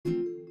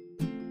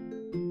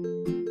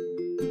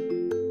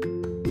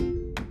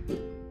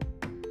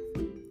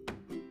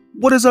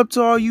What is up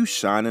to all you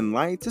shining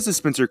lights? This is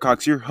Spencer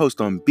Cox, your host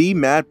on Be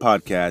Mad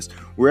Podcast,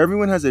 where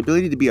everyone has the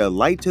ability to be a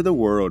light to the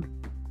world.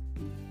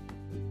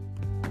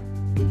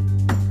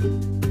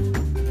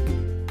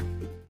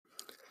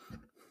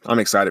 I'm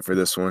excited for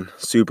this one.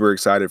 Super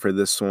excited for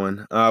this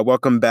one.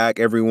 Welcome back,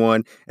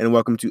 everyone, and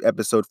welcome to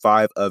episode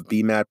 5 of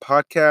Be Mad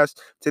Podcast.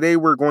 Today,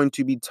 we're going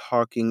to be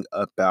talking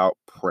about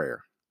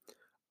prayer.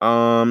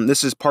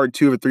 This is part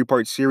 2 of a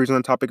 3-part series on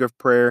the topic of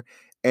prayer.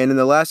 And in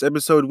the last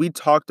episode, we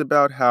talked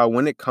about how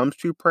when it comes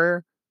to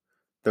prayer,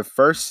 the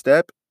first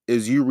step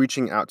is you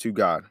reaching out to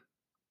God.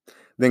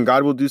 Then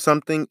God will do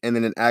something, and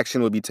then an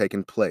action will be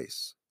taken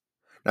place.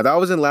 Now, that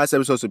was in the last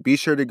episode, so be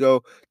sure to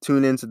go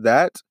tune into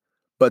that.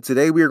 But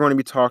today we are going to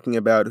be talking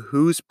about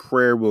whose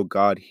prayer will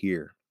God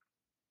hear?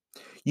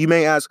 You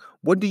may ask,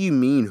 what do you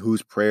mean,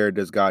 whose prayer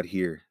does God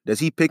hear?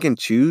 Does he pick and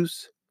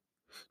choose?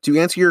 To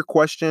answer your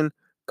question,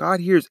 God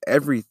hears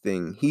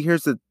everything. He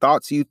hears the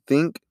thoughts you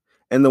think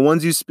and the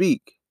ones you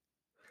speak.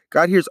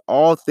 God hears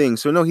all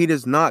things, so no, he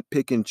does not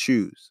pick and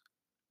choose.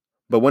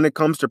 But when it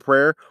comes to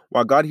prayer,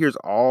 while God hears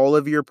all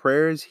of your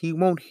prayers, he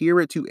won't hear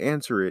it to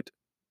answer it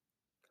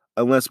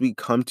unless we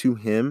come to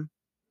him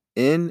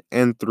in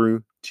and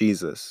through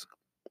Jesus.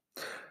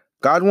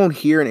 God won't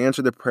hear and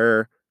answer the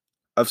prayer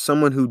of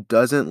someone who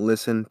doesn't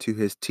listen to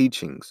his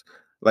teachings,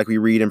 like we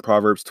read in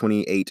Proverbs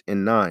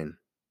 28:9.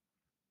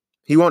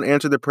 He won't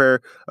answer the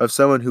prayer of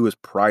someone who is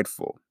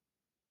prideful.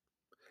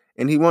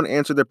 And he won't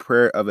answer the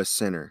prayer of a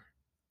sinner.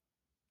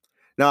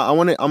 Now,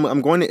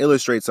 I'm going to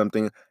illustrate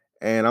something,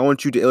 and I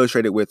want you to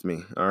illustrate it with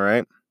me, all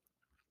right?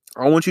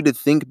 I want you to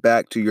think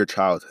back to your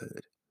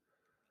childhood.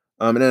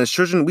 And as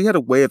children, we had a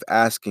way of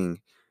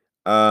asking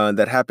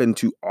that happened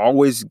to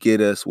always get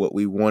us what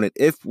we wanted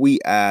if we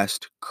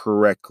asked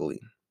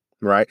correctly,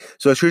 right?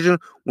 So as children,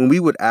 when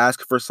we would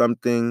ask for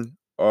something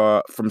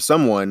from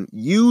someone,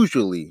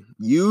 usually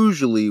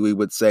we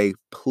would say,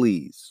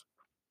 please.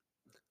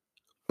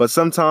 But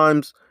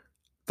sometimes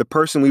the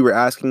person we were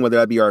asking, whether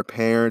that be our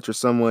parents or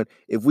someone,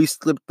 if we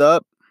slipped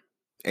up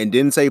and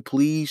didn't say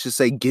please, just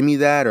say, give me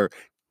that, or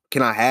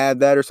can I have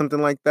that, or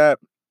something like that,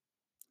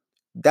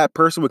 that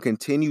person would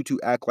continue to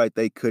act like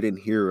they couldn't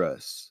hear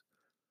us.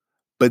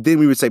 But then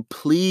we would say,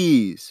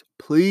 please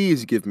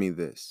give me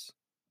this.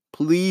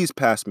 Please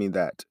pass me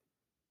that.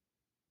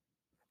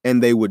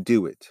 And they would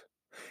do it.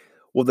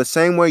 Well, the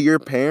same way your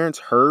parents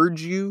heard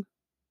you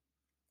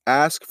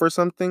ask for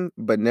something,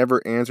 but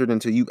never answered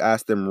until you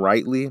asked them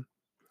rightly,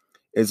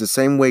 is the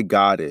same way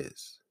God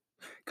is.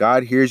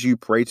 God hears you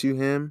pray to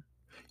him.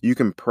 You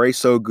can pray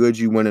so good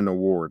you win an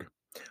award.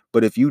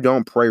 But if you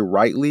don't pray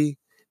rightly,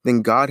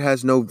 then God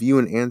has no view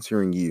in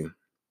answering you.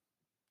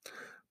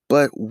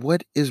 But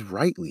what is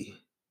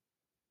rightly?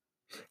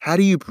 How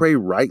do you pray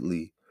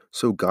rightly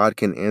so God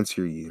can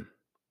answer you?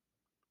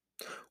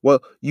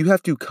 Well, you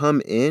have to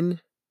come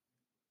in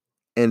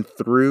and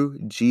through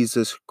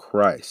Jesus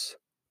Christ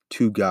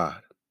to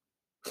God.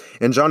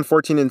 In John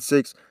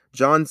 14:6,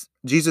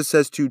 Jesus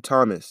says to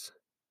Thomas,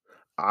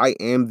 I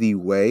am the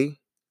way,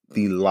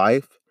 the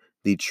life,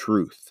 the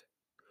truth.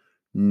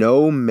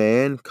 No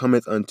man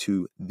cometh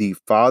unto the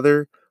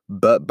Father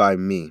but by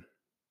me.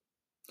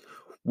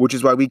 Which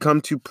is why we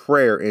come to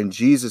prayer in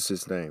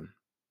Jesus' name.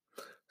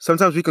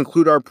 Sometimes we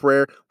conclude our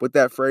prayer with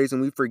that phrase and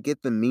we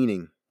forget the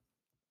meaning.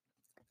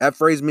 That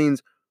phrase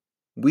means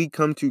we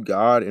come to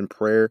God in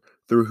prayer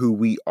through who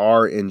we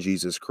are in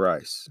Jesus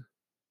Christ.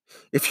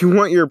 If you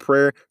want your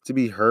prayer to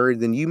be heard,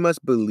 then you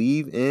must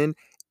believe in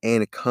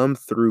and come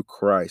through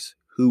Christ,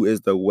 who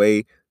is the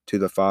way to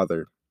the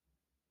Father.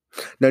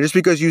 Now, just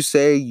because you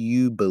say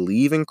you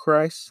believe in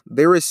Christ,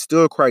 there is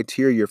still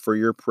criteria for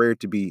your prayer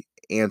to be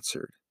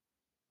answered.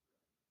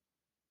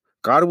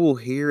 God will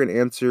hear and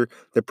answer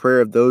the prayer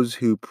of those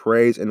who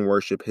praise and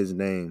worship his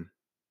name.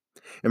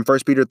 In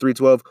 1 Peter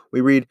 3:12,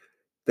 we read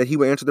that he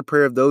will answer the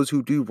prayer of those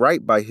who do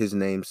right by his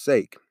name's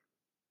sake.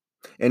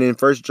 And in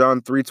 1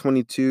 John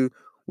 3:22,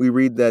 we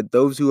read that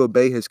those who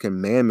obey his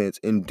commandments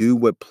and do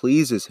what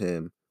pleases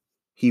him,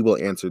 he will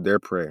answer their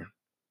prayer.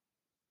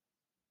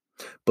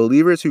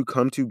 Believers who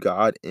come to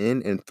God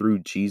in and through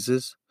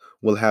Jesus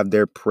will have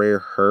their prayer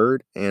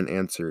heard and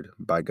answered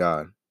by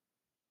God.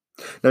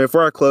 Now,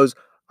 before I close,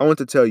 I want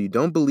to tell you,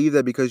 don't believe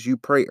that because you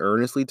pray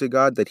earnestly to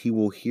God that he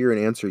will hear and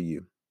answer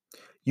you.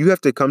 You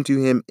have to come to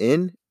him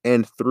in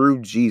and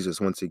through Jesus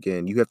once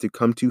again. You have to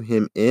come to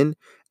him in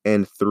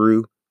and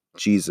through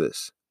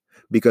Jesus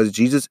because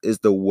Jesus is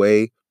the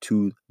way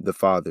to the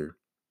Father.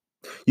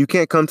 You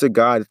can't come to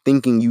God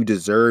thinking you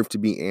deserve to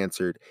be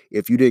answered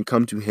if you didn't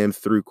come to him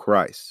through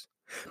Christ.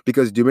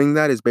 Because doing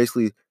that is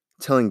basically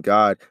telling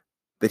God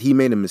that he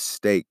made a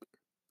mistake,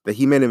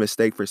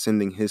 for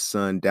sending his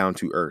son down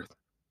to earth.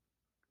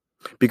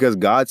 Because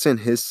God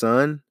sent his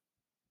son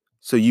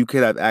so you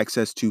could have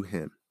access to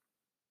him.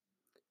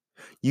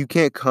 You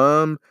can't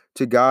come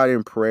to God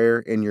in prayer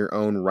in your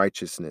own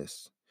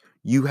righteousness.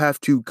 You have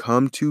to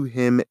come to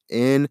him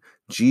in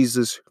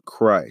Jesus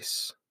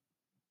Christ.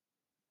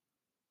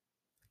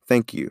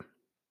 Thank you.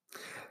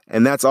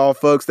 And that's all,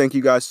 folks. Thank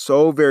you guys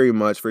so very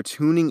much for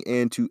tuning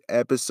in to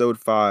episode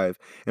 5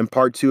 and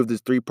part 2 of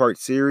this 3-part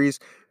series.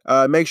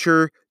 Make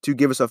sure to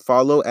give us a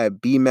follow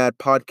at BMAD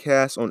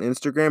Podcast on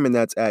Instagram, and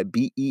that's at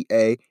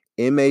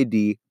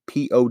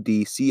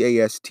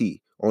BEAMADPODCAST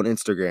on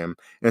Instagram.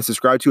 And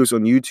subscribe to us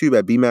on YouTube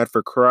at BMAD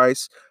for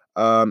Christ.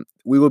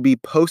 We will be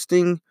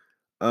posting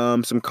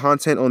some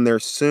content on there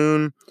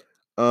soon.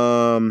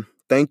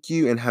 Thank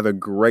you and have a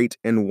great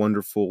and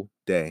wonderful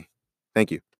day. Thank you.